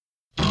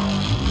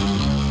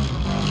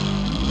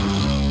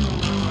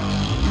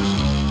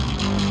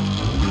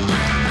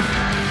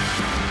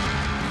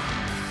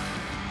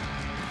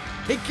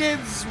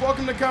kids?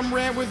 Welcome to Come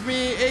Rant With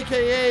Me,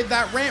 a.k.a.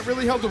 That Rant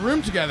Really Held the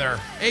Room Together,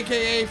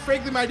 a.k.a.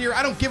 Frankly My Dear,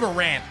 I Don't Give a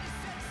Rant.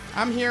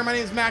 I'm here, my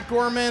name is Matt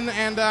Gorman,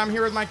 and I'm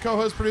here with my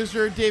co-host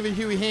producer, David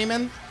Huey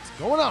Heyman. What's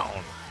going on?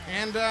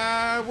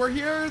 And we're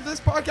here, this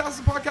podcast is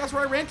a podcast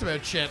where I rant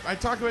about shit. I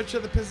talk about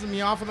shit that pisses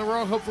me off in the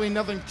world. Hopefully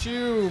nothing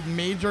too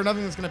major,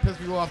 nothing that's going to piss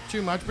people off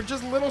too much, but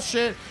just little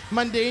shit,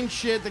 mundane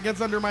shit that gets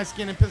under my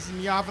skin and pisses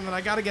me off, and then I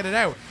got to get it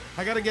out.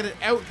 I got to get it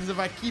out because if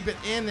I keep it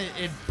in,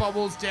 it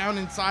bubbles down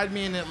inside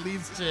me and it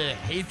leads to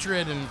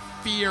hatred and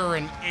fear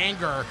and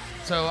anger.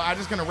 So I'm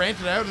just going to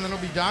rant it out and then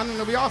it'll be done and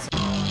it'll be awesome.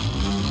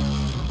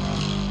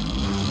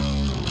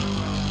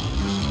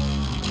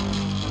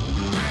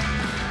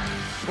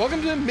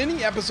 Welcome to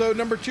mini episode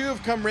number 2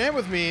 of Come Rant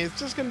With Me. It's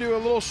just going to do a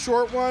little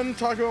short one,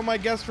 talk about my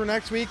guest for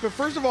next week. But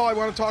first of all, I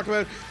want to talk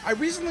about, I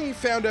recently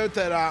found out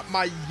that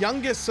my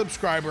youngest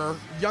subscriber,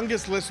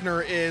 youngest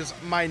listener is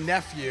my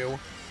nephew,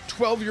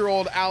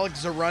 12-year-old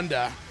Alex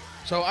Zarunda.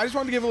 So I just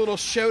wanted to give a little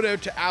shout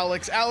out to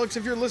Alex. Alex,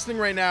 if you're listening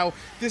right now,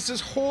 this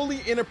is wholly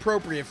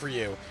inappropriate for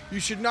you. You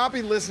should not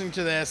be listening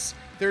to this.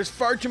 There's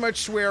far too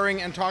much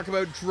swearing and talk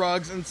about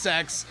drugs and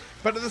sex.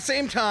 But at the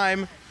same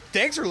time,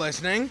 thanks for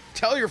listening.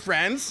 Tell your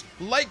friends.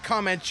 Like,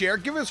 comment, share.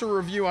 Give us a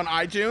review on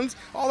iTunes.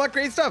 All that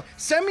great stuff.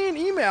 Send me an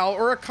email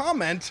or a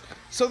comment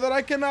so that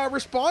I can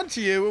respond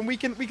to you and we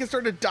can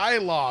start a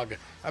dialogue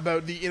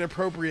about the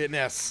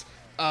inappropriateness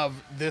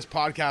of this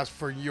podcast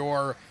for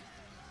your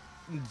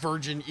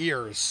virgin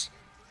ears.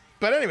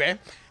 But anyway,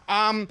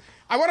 I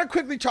want to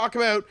quickly talk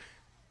about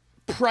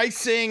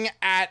pricing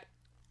at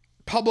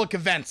public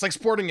events, like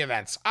sporting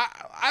events.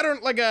 I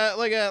don't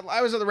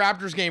I was at the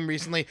Raptors game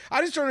recently.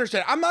 I just don't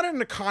understand. I'm not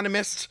an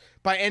economist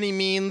by any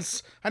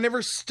means. I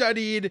never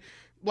studied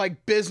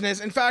like business.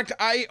 In fact,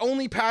 I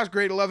only passed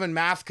grade 11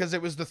 math because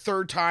it was the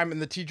third time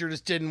and the teacher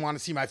just didn't want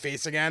to see my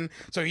face again.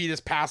 So he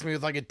just passed me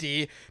with like a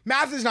D.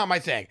 Math is not my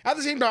thing. At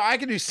the same time, I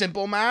can do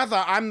simple math.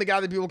 I'm the guy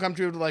that people come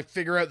to like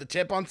figure out the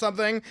tip on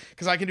something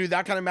because I can do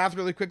that kind of math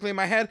really quickly in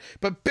my head.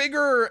 But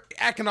bigger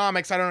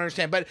economics, I don't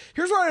understand. But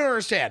here's what I don't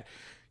understand.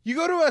 You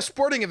go to a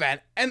sporting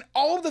event and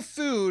all of the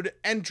food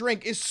and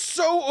drink is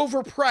so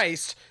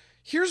overpriced.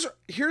 Here's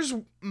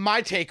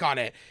my take on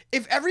it.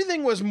 If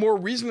everything was more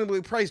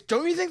reasonably priced,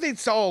 don't you think they'd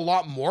sell a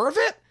lot more of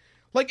it?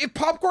 Like if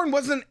popcorn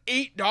wasn't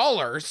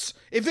 $8,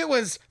 if it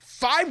was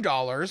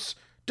 $5,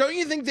 don't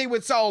you think they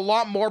would sell a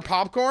lot more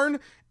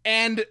popcorn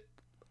and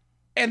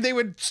they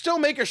would still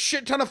make a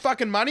shit ton of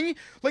fucking money?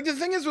 Like the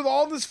thing is with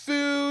all this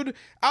food,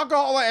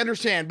 alcohol, I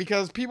understand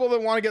because people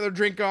that want to get their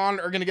drink on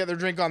are going to get their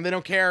drink on. They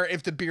don't care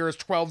if the beer is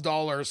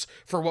 $12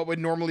 for what would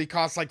normally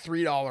cost like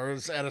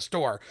 $3 at a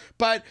store.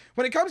 But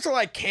when it comes to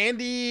like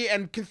candy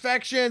and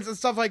confections and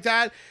stuff like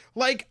that,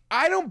 like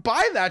I don't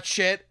buy that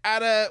shit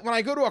when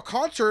I go to a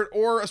concert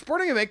or a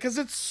sporting event because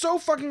it's so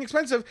fucking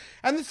expensive.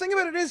 And the thing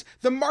about it is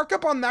the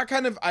markup on that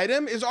kind of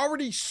item is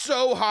already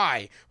so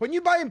high. When you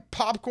buy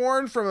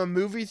popcorn from a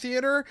movie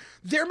theater,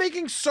 they're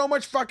making so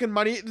much fucking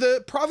money.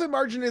 The profit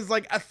margin is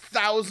like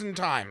 1,000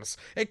 times.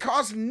 It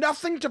costs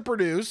nothing to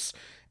produce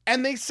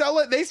and they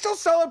still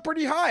sell it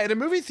pretty high. At a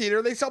movie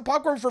theater, they sell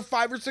popcorn for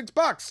 $5 or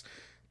 $6.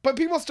 But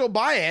people still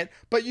buy it.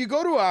 But you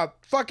go to a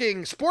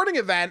fucking sporting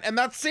event and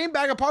that same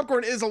bag of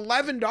popcorn is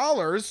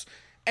 $11.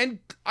 And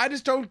I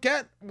just don't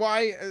get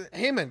why.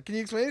 Heyman, can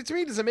you explain it to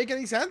me? Does it make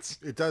any sense?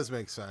 It does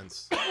make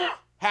sense.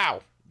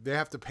 How? They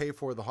have to pay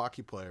for the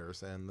hockey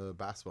players and the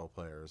basketball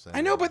players. And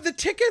I know, but the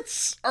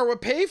tickets are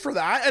what pay for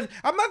that. And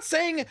what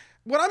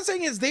I'm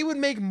saying is they would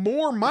make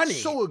more money.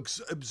 It's so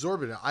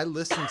absorbent. I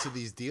listen to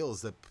these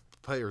deals that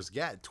players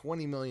get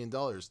 $20 million,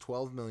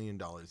 $12 million,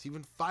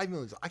 even $5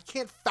 million. I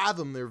can't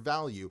fathom their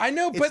value. I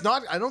know, but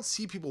I don't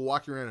see people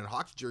walking around in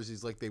hockey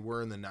jerseys like they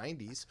were in the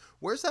 90s.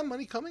 Where's that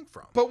money coming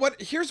from?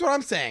 But here's what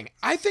I'm saying.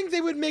 I think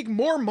they would make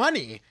more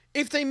money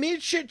if they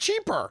made shit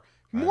cheaper.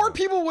 More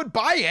people would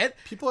buy it.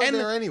 People are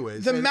there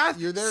anyways.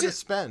 You're there to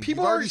spend.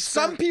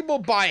 Some people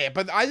buy it,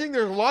 but I think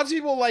there's lots of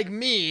people like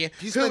me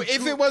who,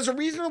 if it was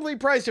reasonably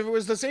priced, if it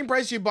was the same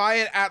price you buy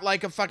it at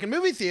like a fucking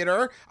movie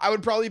theater, I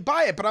would probably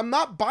buy it. But I'm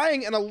not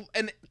buying an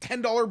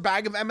 $10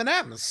 bag of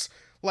M&Ms.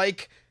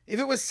 Like, if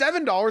it was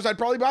 $7, I'd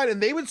probably buy it,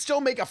 and they would still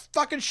make a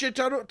fucking shit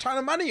ton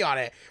of money on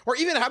it. Or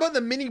even, how about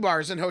the mini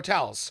bars in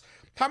hotels?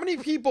 How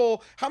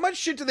much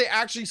shit do they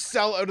actually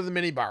sell out of the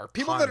mini bar?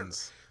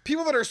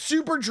 People that are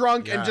super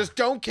drunk and just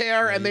don't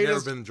care, and they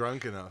never been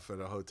drunk enough at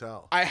a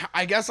hotel.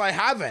 I guess I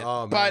haven't.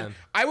 Oh, but man.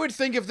 I would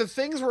think if the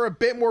things were a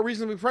bit more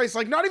reasonably priced,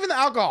 like not even the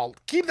alcohol,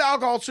 keep the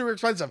alcohol super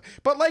expensive,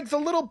 but like the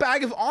little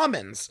bag of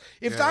almonds,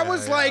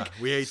 like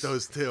we ate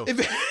those too.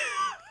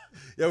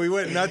 Yeah, we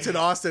went nuts in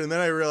Austin, and then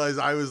I realized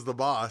I was the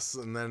boss,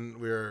 and then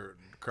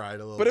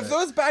cried a little bit. But if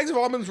those bags of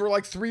almonds were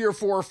like $3 or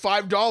 $4 or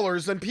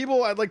 $5, then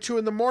people at like 2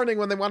 a.m.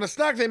 when they want a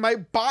snack, they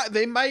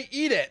might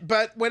eat it.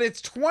 But when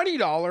it's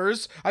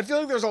 $20, I feel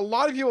like there's a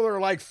lot of people that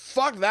are like,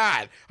 fuck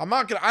that.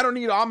 I don't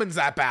need almonds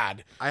that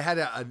bad. I had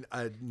a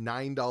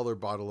 $9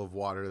 bottle of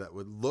water that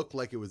would look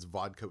like it was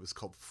vodka. It was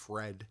called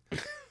Fred.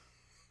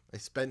 I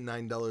spent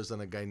 $9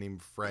 on a guy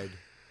named Fred.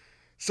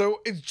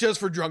 So it's just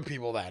for drunk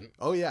people then.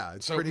 Oh yeah,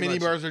 it's So pretty mini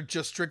much, bars are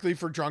just strictly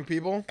for drunk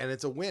people. and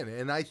it's a win.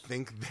 And I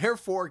think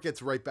therefore it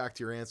gets right back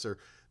to your answer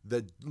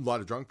that a lot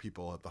of drunk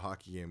people at the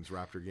hockey games,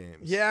 Raptor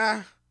games.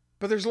 Yeah.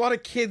 But there's a lot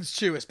of kids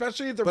too,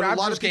 especially at the But a lot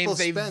Raptors of people games.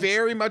 They spend-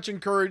 very much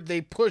encourage,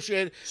 they push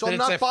it. So that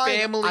I'm it's not a buying.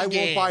 family I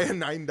game. won't buy a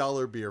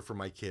 $9 beer for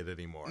my kid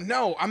anymore.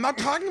 No, I'm not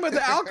talking about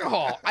the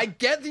alcohol. I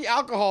get the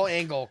alcohol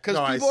angle because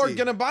No, I people are see.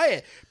 gonna buy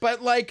it.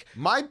 But like,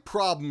 My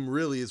problem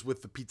really is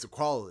with the pizza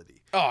quality.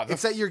 Oh,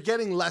 it's that you're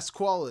getting less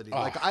quality.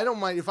 Like, I don't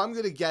mind if I'm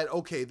going to get,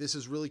 okay, this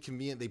is really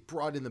convenient. They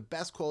brought in the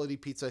best quality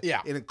pizza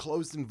in a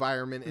closed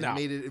environment and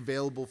made it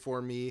available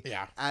for me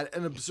at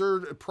an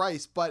absurd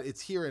price, but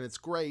it's here and it's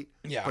great,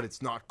 but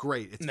it's not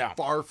great. It's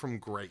far from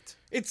great.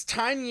 It's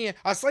tiny.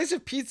 A slice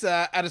of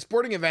pizza at a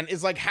sporting event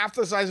is like half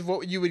the size of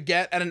what you would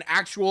get at an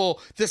actual,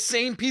 the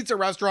same pizza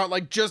restaurant,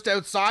 like just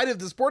outside of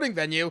the sporting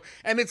venue,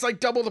 and it's like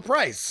double the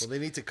price. Well, they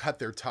need to cut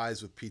their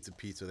ties with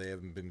Pizza. They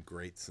haven't been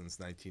great since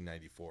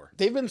 1994.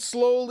 They've been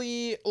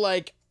slowly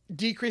like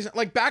decreasing.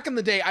 Like back in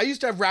the day, I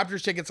used to have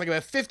Raptors tickets like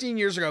about 15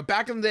 years ago.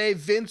 Back in the day,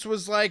 Vince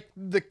was like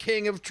the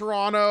king of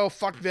Toronto.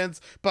 Fuck Vince,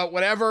 but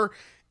whatever.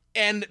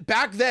 And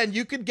back then,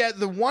 you could get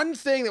the one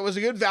thing that was a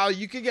good value.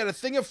 You could get a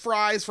thing of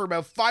fries for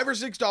about $5 or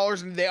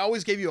 $6, and they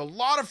always gave you a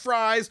lot of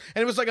fries,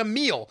 and it was like a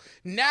meal.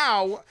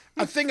 Now,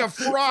 a thing of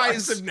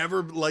fries have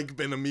never like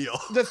been a meal.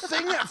 The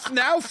thing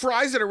now,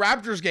 fries at a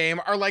Raptors game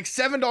are like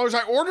 $7.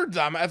 I ordered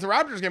them at the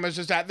Raptors game I was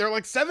just at. They're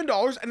like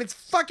 $7, and it's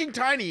fucking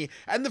tiny,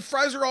 and the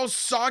fries are all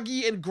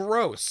soggy and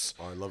gross.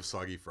 Oh, I love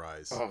soggy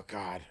fries. Oh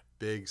God.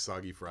 Big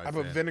soggy fries. I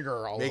put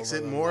vinegar all makes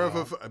over it them, more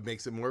of a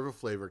makes it more of a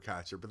flavor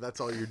catcher, but that's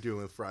all you're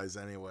doing with fries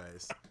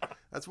anyways.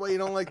 That's why you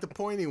don't like the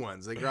pointy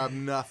ones. They grab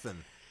nothing.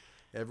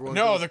 Everyone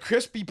the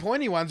crispy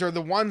pointy ones are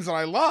the ones that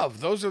I love.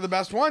 Those are the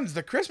best ones,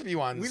 the crispy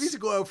ones. We need to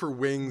go out for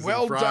wings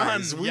well and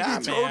fries. done. We'd Yeah,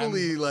 be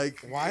totally man.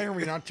 like, why are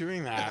we not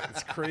doing that?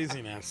 It's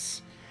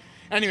craziness.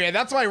 Anyway,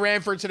 that's my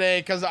rant for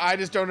today because I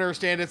just don't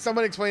understand it.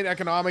 Someone explain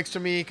economics to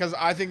me because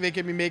I think they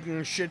could be making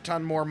a shit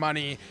ton more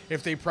money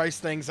if they price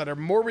things at a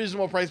more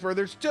reasonable price where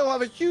they still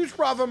have a huge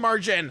profit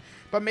margin.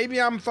 But maybe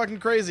I'm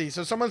fucking crazy.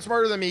 So someone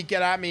smarter than me,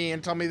 get at me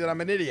and tell me that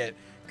I'm an idiot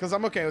because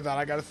I'm okay with that.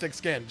 I got a thick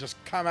skin. Just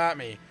come at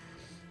me.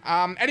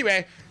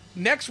 Anyway,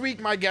 next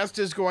week my guest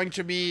is going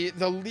to be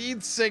the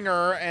lead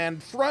singer and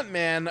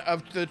frontman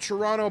of the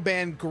Toronto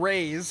band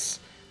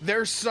Grays.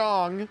 Their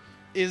song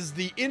is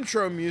the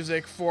intro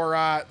music for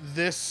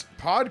this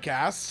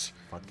podcast.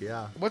 fuck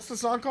yeah. What's the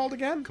song called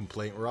again?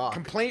 Complaint Rock.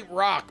 Complaint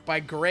Rock by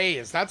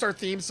Grays. That's our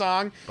theme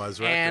song. Buzz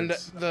And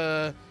Records.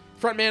 the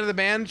frontman of the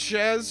band,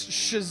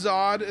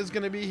 Shazad, is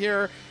going to be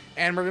here.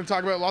 And we're going to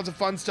talk about lots of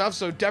fun stuff.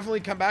 So definitely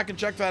come back and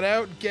check that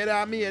out. Get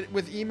at me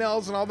with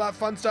emails and all that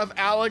fun stuff.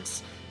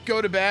 Alex,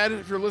 go to bed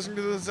if you're listening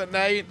to this at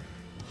night.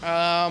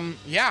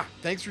 Yeah,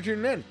 thanks for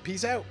tuning in.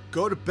 Peace out.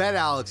 Go to bed,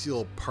 Alex, you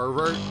little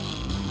pervert.